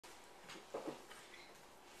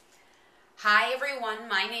Hi everyone,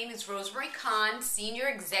 my name is Rosemarie Kahn, Senior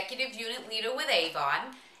Executive Unit Leader with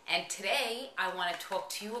Avon, and today I want to talk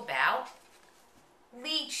to you about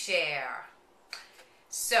lead share.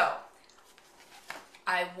 So,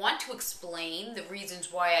 I want to explain the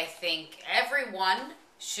reasons why I think everyone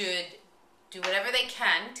should do whatever they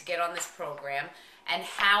can to get on this program and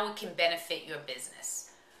how it can benefit your business.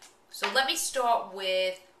 So let me start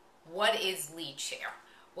with what is lead share.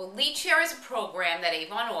 Well, lead share is a program that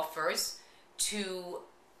Avon offers to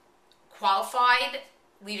qualified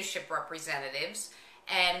leadership representatives,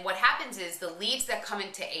 and what happens is the leads that come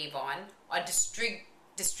into Avon are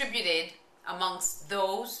distributed amongst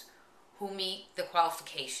those who meet the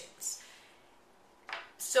qualifications.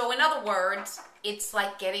 So in other words, it's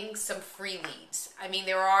like getting some free leads. I mean,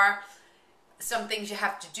 there are some things you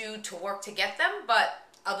have to do to work to get them, but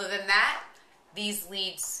other than that, these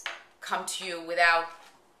leads come to you without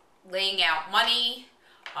laying out money,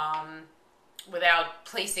 without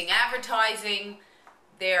placing advertising.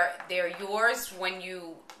 They're yours when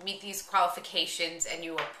you meet these qualifications and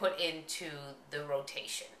you are put into the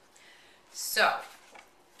rotation. So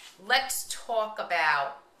let's talk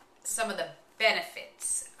about some of the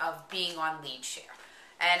benefits of being on lead share.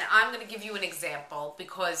 And I'm going to give you an example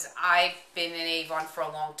because I've been in Avon for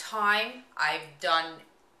a long time. I've done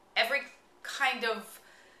every kind of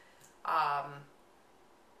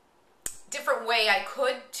different way I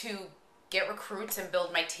could to get recruits and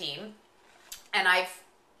build my team. And I've,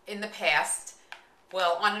 in the past,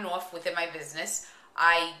 well, on and off within my business,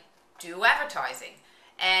 I do advertising.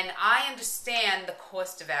 And I understand the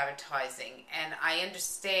cost of advertising. And I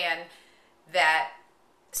understand that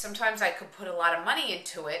sometimes I could put a lot of money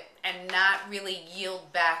into it and not really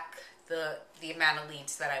yield back the amount of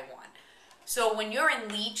leads that I want. So when you're in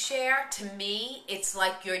lead share, to me, it's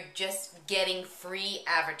like you're just getting free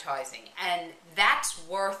advertising. And that's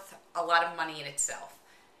worth a lot of money in itself.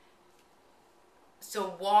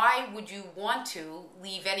 So why would you want to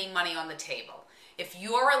leave any money on the table? If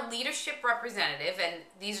you're a leadership representative, and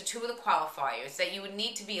these are two of the qualifiers, that you would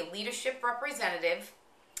need to be a leadership representative,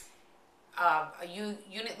 a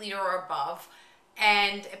unit leader or above,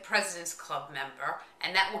 and a President's Club member,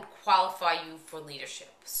 and that would qualify you for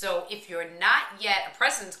leadership. So if you're not yet a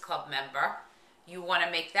President's Club member, you want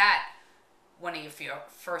to make that one of your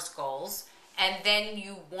first goals, and then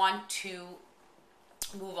you want to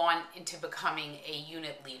move on into becoming a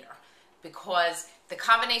unit leader, because the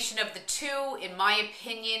combination of the two, in my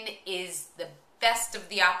opinion, is the best of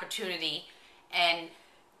the opportunity. And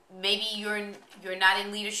maybe you're not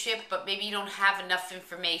in leadership, but maybe you don't have enough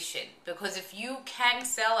information, because if you can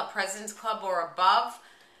sell a President's Club or above,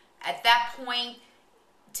 at that point,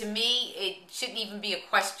 to me, it shouldn't even be a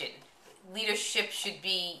question. Leadership should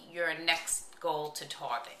be your next goal to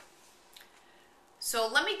target. So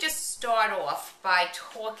let me just start off by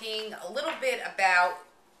talking a little bit about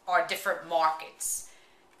our different markets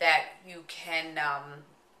that you can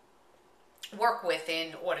work with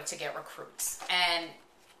in order to get recruits. And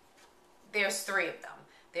there's three of them.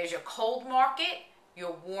 There's your cold market,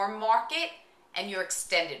 your warm market, and your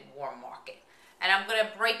extended warm market. And I'm going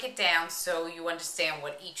to break it down so you understand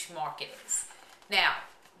what each market is. Now,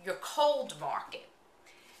 your cold market,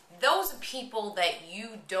 those are people that you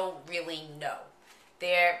don't really know.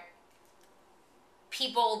 They're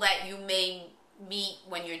people that you may meet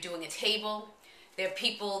when you're doing a table. They're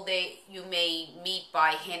people that you may meet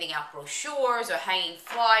by handing out brochures or hanging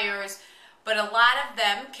flyers. But a lot of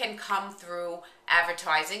them can come through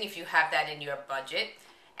advertising if you have that in your budget.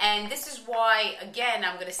 And this is why, again,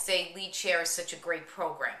 I'm going to say lead share is such a great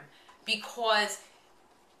program. Because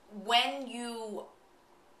when you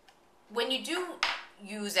do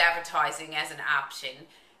use advertising as an option,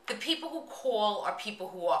 the people who call are people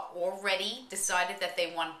who are already decided that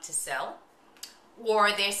they want to sell,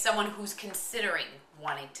 or there's someone who's considering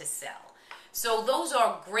wanting to sell. So those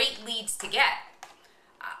are great leads to get.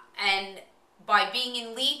 And by being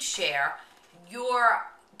in lead share, you're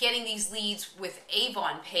getting these leads with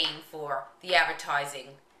Avon paying for the advertising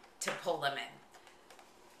to pull them in.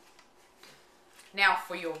 Now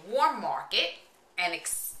for your warm market and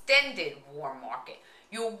extended warm market.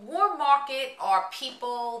 Your warm market are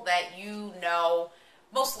people that you know,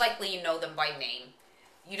 most likely you know them by name.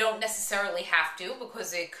 You don't necessarily have to,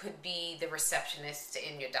 because it could be the receptionist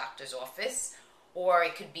in your doctor's office, or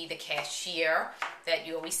it could be the cashier that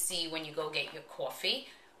you always see when you go get your coffee.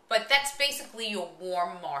 But that's basically your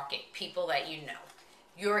warm market, people that you know.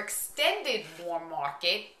 Your extended warm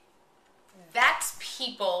market, that's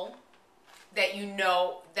people that you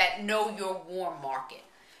know, that know your warm market.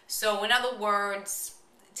 So in other words,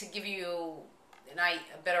 to give you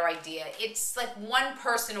a better idea. It's like one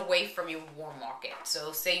person away from your warm market.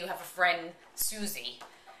 So say you have a friend, Susie,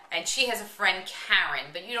 and she has a friend,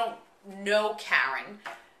 Karen, but you don't know Karen.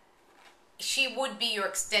 She would be your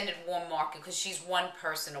extended warm market because she's one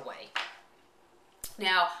person away.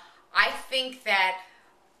 Now, I think that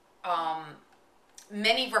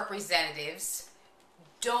many representatives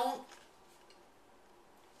don't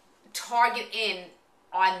target in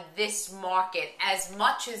on this market as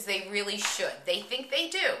much as they really should. They think they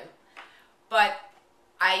do, but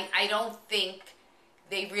I don't think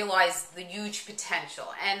they realize the huge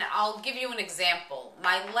potential. And I'll give you an example.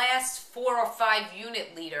 My last 4 or 5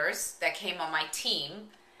 unit leaders that came on my team,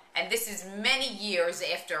 and this is many years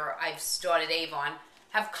after I've started Avon,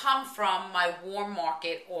 have come from my warm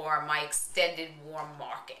market or my extended warm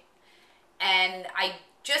market. And I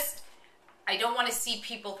don't want to see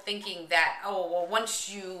people thinking that, oh, well, once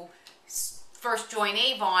you first join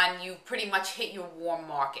Avon, you pretty much hit your warm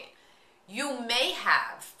market. You may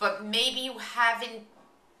have, but maybe you haven't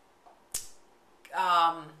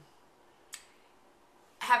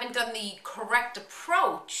done the correct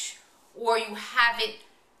approach, or you haven't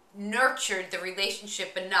nurtured the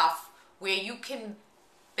relationship enough where you can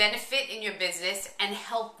benefit in your business and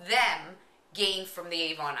help them gain from the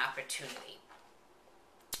Avon opportunity.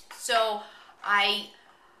 So I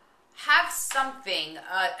have something,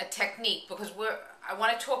 a technique, because I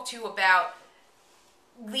want to talk to you about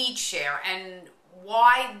lead share and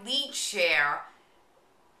why lead share,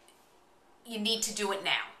 you need to do it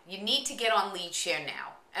now. You need to get on lead share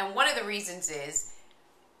now. And one of the reasons is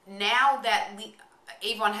now that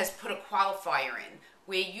Avon has put a qualifier in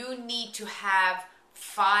where you need to have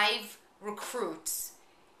 5 recruits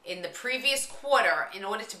in the previous quarter in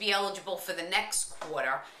order to be eligible for the next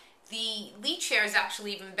quarter. The lead share is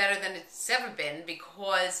actually even better than it's ever been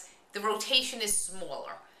because the rotation is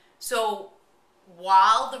smaller. So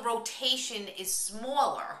while the rotation is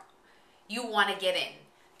smaller, you want to get in,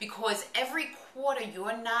 because every quarter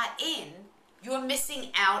you're not in, you're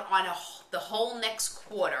missing out on the whole next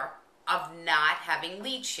quarter of not having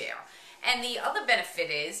lead share. And the other benefit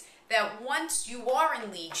is that once you are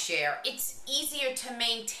in lead share, it's easier to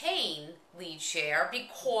maintain lead share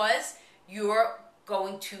because you're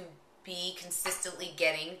going to be consistently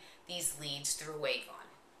getting these leads through Avon.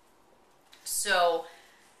 So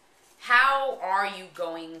how are you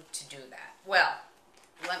going to do that? Well,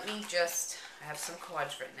 let me just, I have some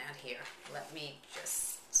cards written out here. Let me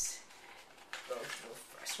just go through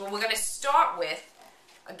first. Well, we're going to start with,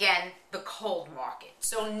 again, the cold market.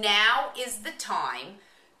 So now is the time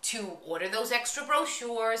to order those extra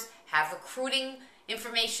brochures, have recruiting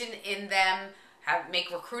information in them, make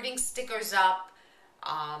recruiting stickers up,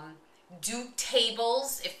 do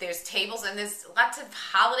tables, if there's tables, and there's lots of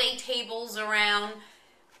holiday tables around.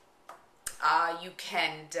 You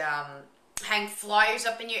can hang flyers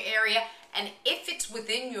up in your area, and if it's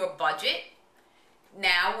within your budget,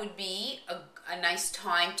 now would be a nice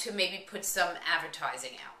time to maybe put some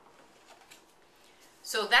advertising out.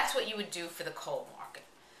 So that's what you would do for the cold market.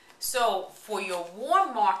 So for your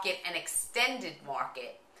warm market and extended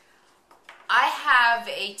market, I have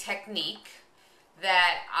a technique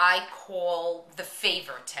that I call the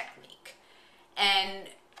favor technique. And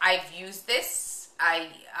I've used this. I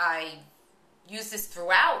use this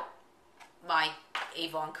throughout my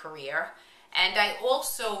Avon career. And I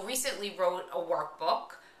also recently wrote a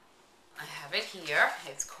workbook. I have it here.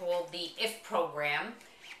 It's called the IF program.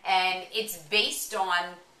 And it's based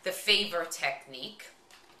on the favor technique.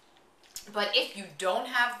 But if you don't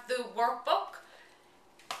have the workbook,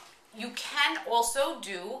 you can also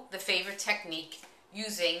do the favor technique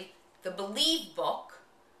using the Believe book,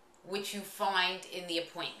 which you find in the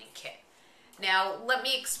appointment kit. Now, let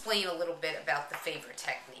me explain a little bit about the favor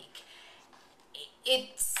technique.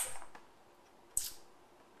 It's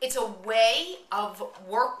a way of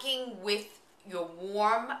working with your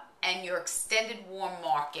warm and your extended warm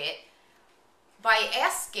market by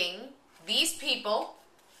asking these people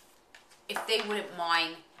if they wouldn't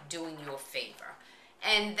mind doing you a favor.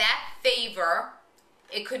 And that favor,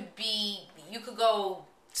 it could be, you could go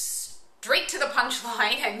straight to the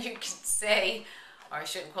punchline and you could say, or I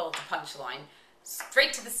shouldn't call it the punchline,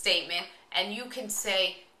 straight to the statement, and you can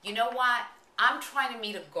say, you know what, I'm trying to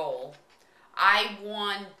meet a goal. I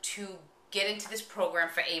want to get into this program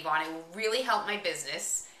for Avon. It will really help my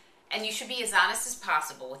business, and you should be as honest as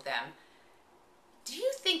possible with them. Do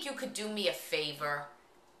you think you could do me a favor?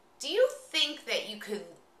 Do you think that you could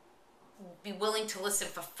be willing to listen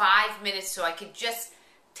for 5 minutes so I could just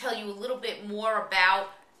tell you a little bit more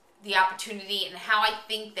about the opportunity and how I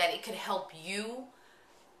think that it could help you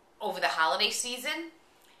over the holiday season?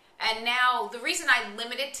 And now the reason I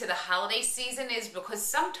limit it to the holiday season is because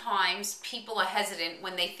sometimes people are hesitant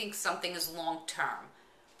when they think something is long term.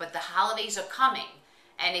 But the holidays are coming,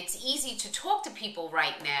 and it's easy to talk to people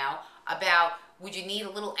right now about, would you need a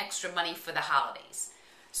little extra money for the holidays?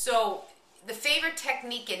 So the favorite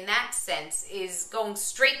technique in that sense is going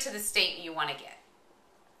straight to the statement you want to get.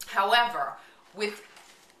 However, with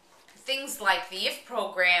things like the IF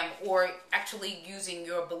program, or actually using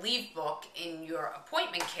your Believe book in your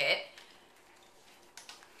appointment kit,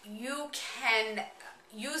 you can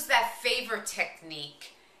use that favor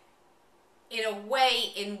technique in a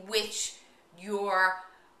way in which you're,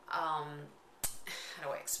 how do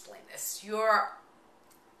I explain this? You're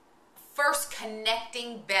first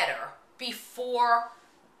connecting better before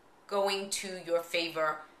going to your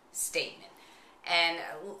favor statement. And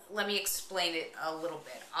let me explain it a little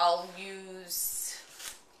bit. I'll use,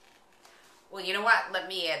 well, you know what? Let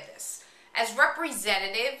me add this. As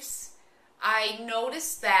representatives, I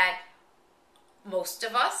noticed that most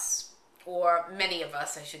of us, or many of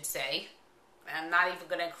us, I should say, I'm not even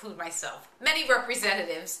going to include myself, many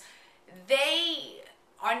representatives, they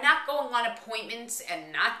are not going on appointments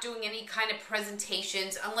and not doing any kind of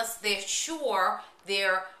presentations unless they're sure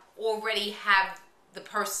they're already have the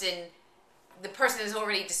person has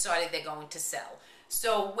already decided they're going to sell.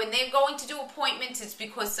 So when they're going to do appointments, it's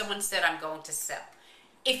because someone said, I'm going to sell.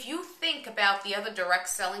 If you think about the other direct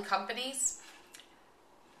selling companies,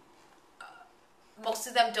 most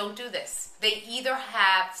of them don't do this. They either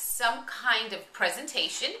have some kind of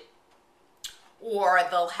presentation, or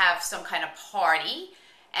they'll have some kind of party,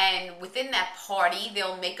 and within that party,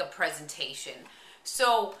 they'll make a presentation.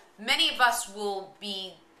 So many of us will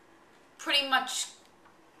be pretty much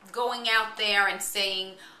going out there and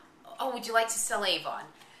saying, oh, would you like to sell Avon?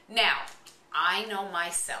 Now, I know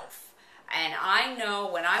myself, and I know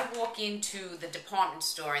when I walk into the department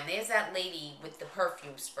store and there's that lady with the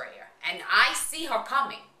perfume sprayer, and I see her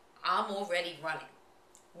coming, I'm already running.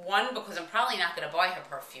 One, because I'm probably not going to buy her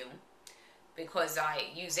perfume because I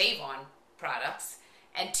use Avon products,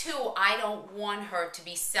 and two, I don't want her to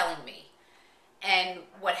be selling me. And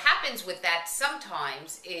what happens with that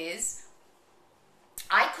sometimes is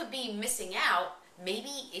I could be missing out. Maybe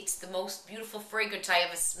it's the most beautiful fragrance I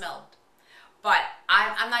ever smelled, but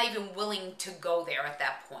I'm not even willing to go there at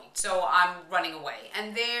that point. So I'm running away.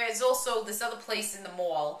 And there's also this other place in the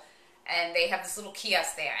mall, and they have this little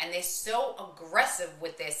kiosk there, and they're so aggressive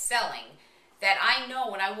with their selling that I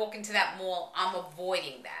know when I walk into that mall, I'm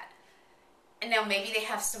avoiding that. And now maybe they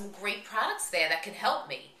have some great products there that can help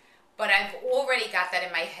me, but I've already got that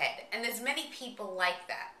in my head. And there's many people like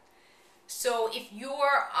that. So if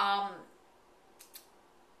you're,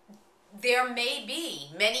 there may be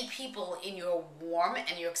many people in your warm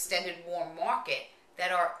and your extended warm market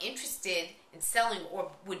that are interested in selling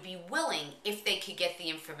or would be willing if they could get the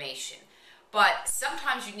information. But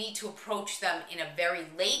sometimes you need to approach them in a very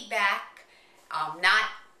laid back, not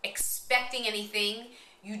expecting anything.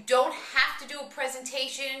 You don't have to do a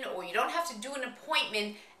presentation, or you don't have to do an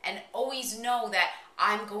appointment and always know that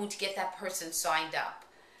I'm going to get that person signed up.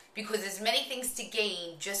 Because there's many things to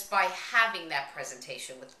gain just by having that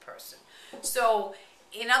presentation with the person. So,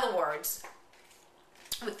 in other words,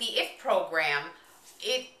 with the IF program,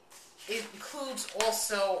 it includes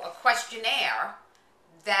also a questionnaire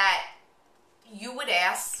that you would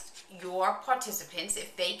ask your participants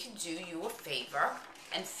if they could do you a favor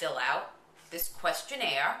and fill out this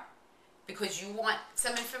questionnaire, because you want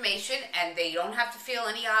some information and they don't have to feel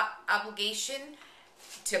any obligation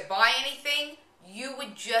to buy anything. You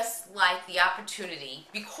would just like the opportunity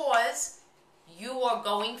because you are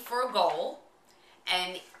going for a goal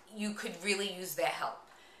and you could really use their help.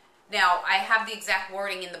 Now, I have the exact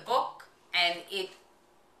wording in the book, and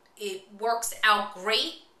it works out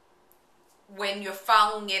great when you're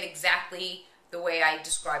following it exactly the way I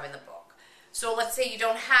describe in the book. So let's say you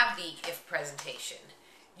don't have the IF presentation.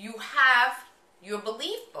 You have your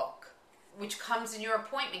Believe book, which comes in your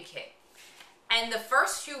appointment kit. And the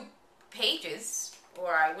first few pages,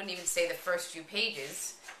 or I wouldn't even say the first few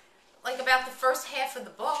pages, like about the first half of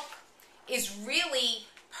the book, is really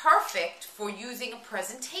perfect for using a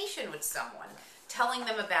presentation with someone, telling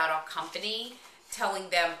them about our company, telling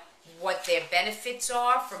them what their benefits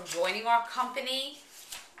are from joining our company,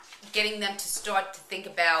 getting them to start to think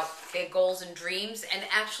about their goals and dreams, and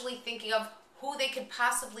actually thinking of who they could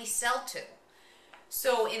possibly sell to.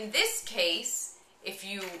 So in this case, if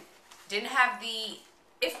you didn't have the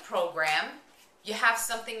IF program, you have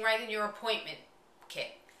something right in your appointment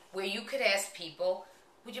kit where you could ask people,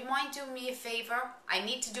 would you mind doing me a favor? I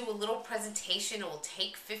need to do a little presentation. It will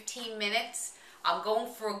take 15 minutes. I'm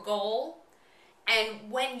going for a goal,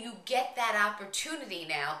 And when you get that opportunity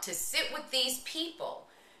now to sit with these people,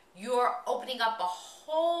 you're opening up a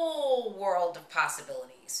whole world of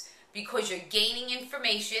possibilities because you're gaining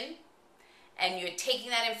information and you're taking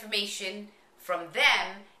that information from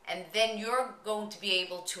them, and then you're going to be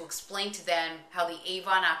able to explain to them how the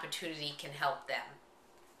Avon opportunity can help them.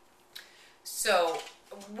 So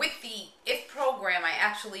with the IF program, I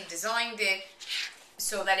actually designed it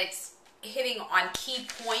so that it's hitting on key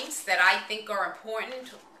points that I think are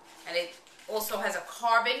important, and it also has a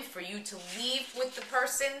carbon for you to leave with the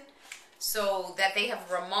person so that they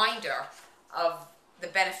have a reminder of the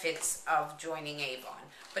benefits of joining Avon.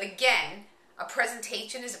 But again, a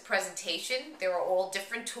presentation is a presentation. There are all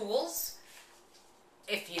different tools.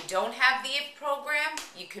 If you don't have the IF program,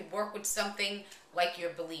 you could work with something like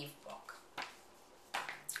your Believe book.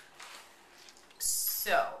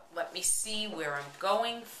 So let me see where I'm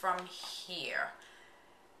going from here.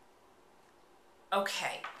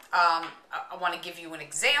 Okay, I want to give you an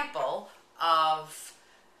example of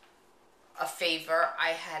a favor I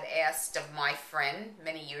had asked of my friend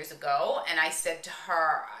many years ago, and I said to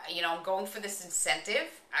her, you know, I'm going for this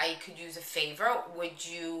incentive. I could use a favor. Would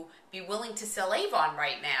you be willing to sell Avon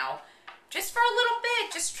right now? Just for a little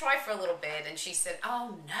bit, just try for a little bit. And she said,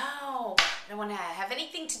 oh no, I don't want to have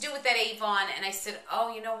anything to do with that Avon. And I said,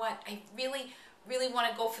 oh, you know what? I really want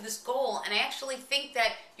to go for this goal. And I actually think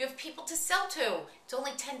that you have people to sell to. It's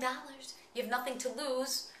only $10. You have nothing to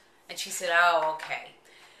lose. And she said, oh, okay.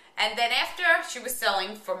 And then after she was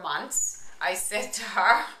selling for months, I said to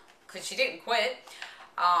her, because she didn't quit,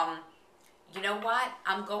 you know what?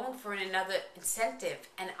 I'm going for another incentive,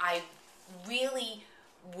 and I really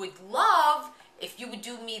would love if you would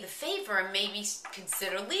do me the favor and maybe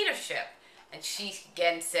consider leadership. And she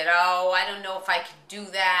again said, oh, I don't know if I could do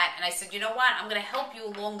that. And I said, you know what? I'm going to help you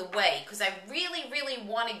along the way because I really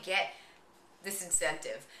want to get this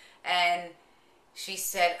incentive. And she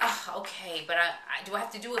said, oh, okay, but do I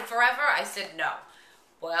have to do it forever? I said, no.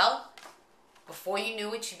 Well, before you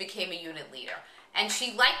knew it, she became a unit leader. And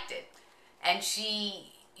she liked it. And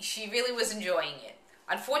she really was enjoying it.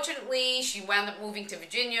 Unfortunately, she wound up moving to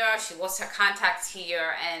Virginia. She lost her contacts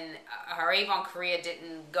here, and her Avon career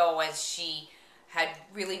didn't go as she had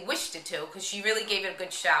really wished it to, because she really gave it a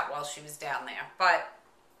good shot while she was down there. But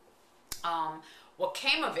what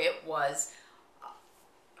came of it was,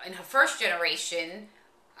 in her first generation,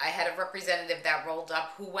 I had a representative that rolled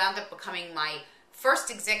up who wound up becoming my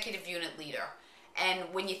first executive unit leader. And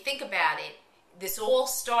when you think about it, this all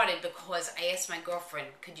started because I asked my girlfriend,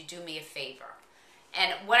 could you do me a favor?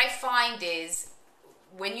 And what I find is,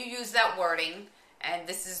 when you use that wording, and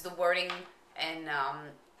this is the wording and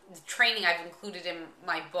the training I've included in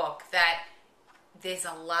my book, that there's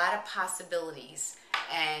a lot of possibilities,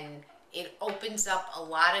 and it opens up a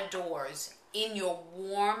lot of doors in your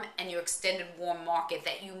warm and your extended warm market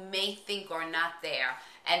that you may think are not there.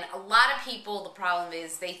 And a lot of people, the problem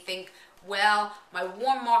is they think, well, my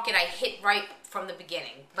warm market I hit right from the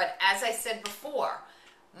beginning. But as I said before,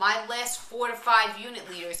 my last 4 to 5 unit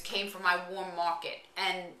leaders came from my warm market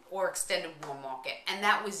or extended warm market, and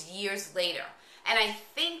that was years later. And I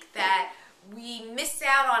think that we miss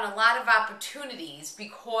out on a lot of opportunities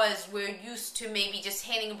because we're used to maybe just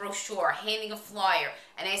handing a brochure, handing a flyer,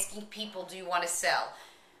 and asking people, do you want to sell?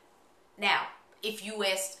 Now, if you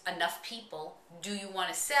asked enough people, do you want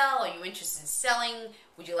to sell? Are you interested in selling?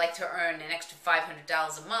 Would you like to earn an extra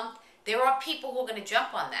 $500 a month? There are people who are going to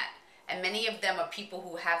jump on that. And many of them are people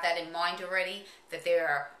who have that in mind already, that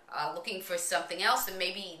they're looking for something else, and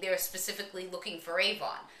maybe they're specifically looking for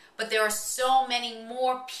Avon. But there are so many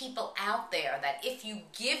more people out there that if you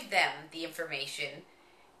give them the information,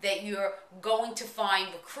 that you're going to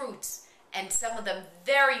find recruits, and some of them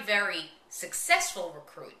very successful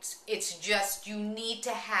recruits. It's just you need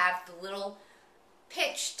to have the little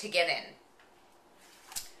pitch to get in.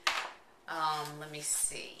 Let me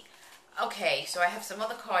see. Okay, so I have some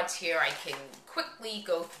other cards here I can quickly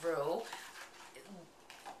go through.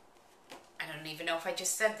 I don't even know if I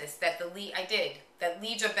just said this, that I did. That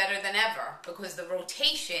leads are better than ever, because the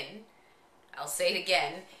rotation, I'll say it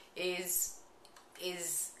again, is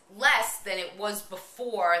less than it was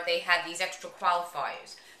before they had these extra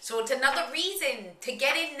qualifiers. So it's another reason to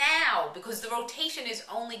get in now, because the rotation is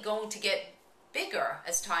only going to get bigger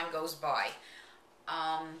as time goes by.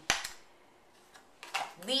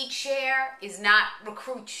 Lead share is not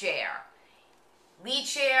recruit share. Lead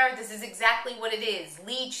share, this is exactly what it is.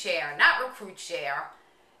 Lead share, not recruit share.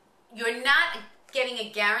 You're not getting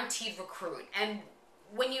a guaranteed recruit. And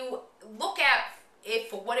when you look at it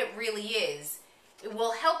for what it really is, it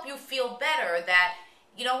will help you feel better that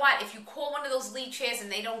you know what? If you call one of those lead shares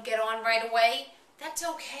and they don't get on right away, that's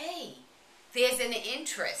okay. There's an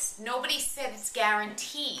interest. Nobody said it's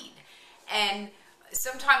guaranteed. And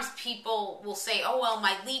sometimes people will say, oh, well,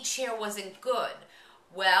 my lead share wasn't good.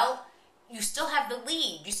 Well, you still have the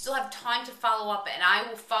lead. You still have time to follow up, and I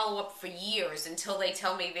will follow up for years until they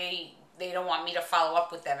tell me they don't want me to follow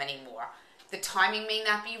up with them anymore. The timing may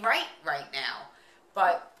not be right now,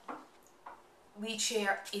 but lead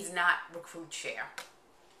share is not recruit share.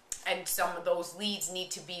 And some of those leads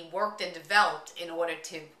need to be worked and developed in order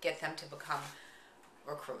to get them to become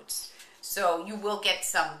recruits. So you will get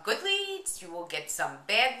some good leads, you will get some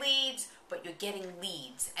bad leads, but you're getting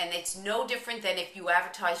leads. And it's no different than if you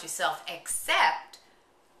advertise yourself, except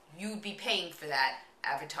you'd be paying for that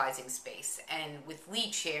advertising space. And with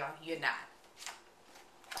lead share, you're not.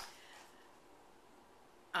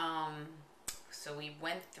 So we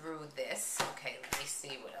went through this. Okay, let me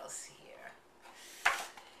see what else here.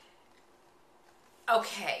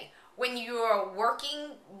 Okay, when you're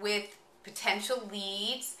working with potential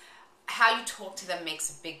leads, how you talk to them makes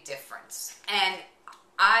a big difference. And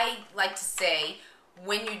I like to say,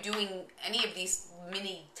 when you're doing any of these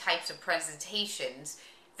mini types of presentations,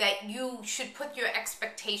 that you should put your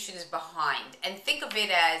expectations behind and think of it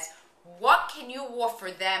as, what can you offer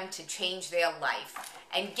them to change their life?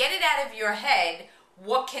 And get it out of your head,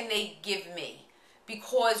 what can they give me?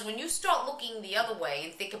 Because when you start looking the other way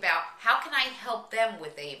and think about, how can I help them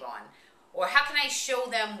with Avon? Or how can I show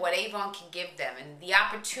them what Avon can give them and the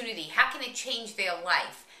opportunity? How can it change their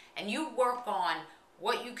life? And you work on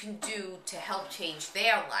what you can do to help change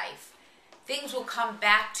their life. Things will come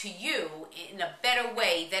back to you in a better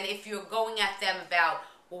way than if you're going at them about,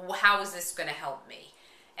 well, how is this going to help me?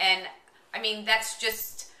 And I mean, that's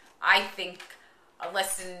just, I think, a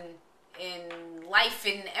lesson in life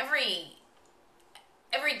in every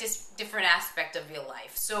different aspect of your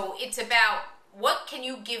life. So it's about, what can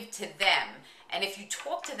you give to them? And if you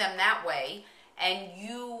talk to them that way and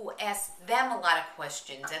you ask them a lot of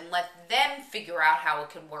questions and let them figure out how it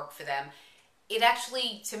can work for them, it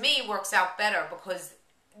actually, to me, works out better because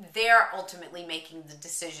they're ultimately making the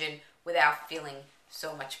decision without feeling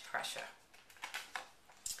so much pressure.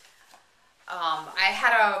 I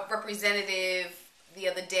had a representative the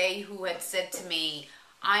other day who had said to me,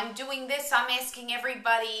 I'm doing this, I'm asking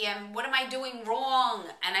everybody, and what am I doing wrong?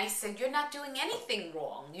 And I said, you're not doing anything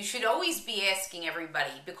wrong. You should always be asking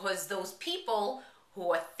everybody, because those people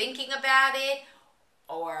who are thinking about it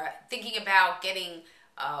or thinking about getting,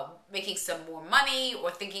 making some more money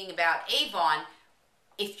or thinking about Avon,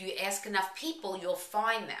 if you ask enough people, you'll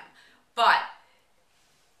find them. But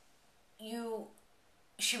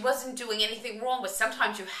she wasn't doing anything wrong, but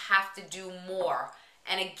sometimes you have to do more.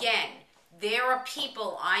 And again, there are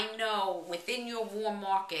people I know within your warm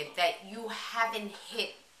market that you haven't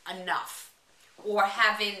hit enough, or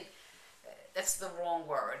that's the wrong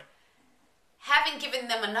word, haven't given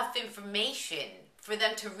them enough information for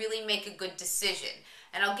them to really make a good decision.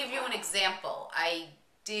 And I'll give you an example. I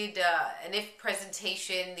did an IF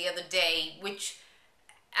presentation the other day, which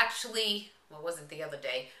actually, well, it wasn't the other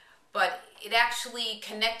day, but it actually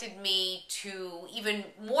connected me to even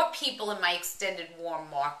more people in my extended warm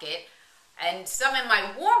market. And some in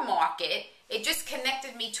my warm market, it just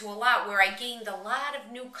connected me to a lot where I gained a lot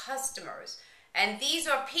of new customers. And these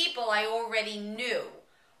are people I already knew.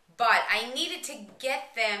 But I needed to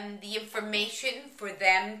get them the information for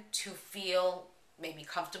them to feel maybe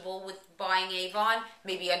comfortable with buying Avon,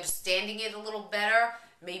 maybe understanding it a little better,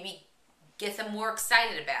 maybe get them more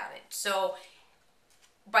excited about it. So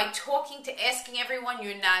by talking to asking everyone,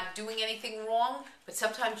 you're not doing anything wrong, but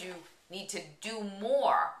sometimes you need to do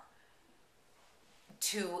more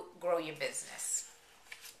to grow your business.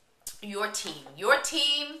 Your team,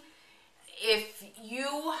 if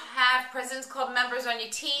you have President's Club members on your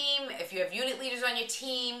team, if you have unit leaders on your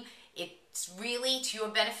team, it's really to your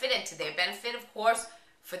benefit and to their benefit, of course,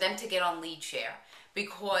 for them to get on lead share.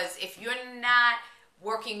 Because if you're not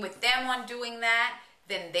working with them on doing that,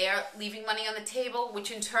 then they're leaving money on the table, which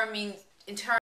in turn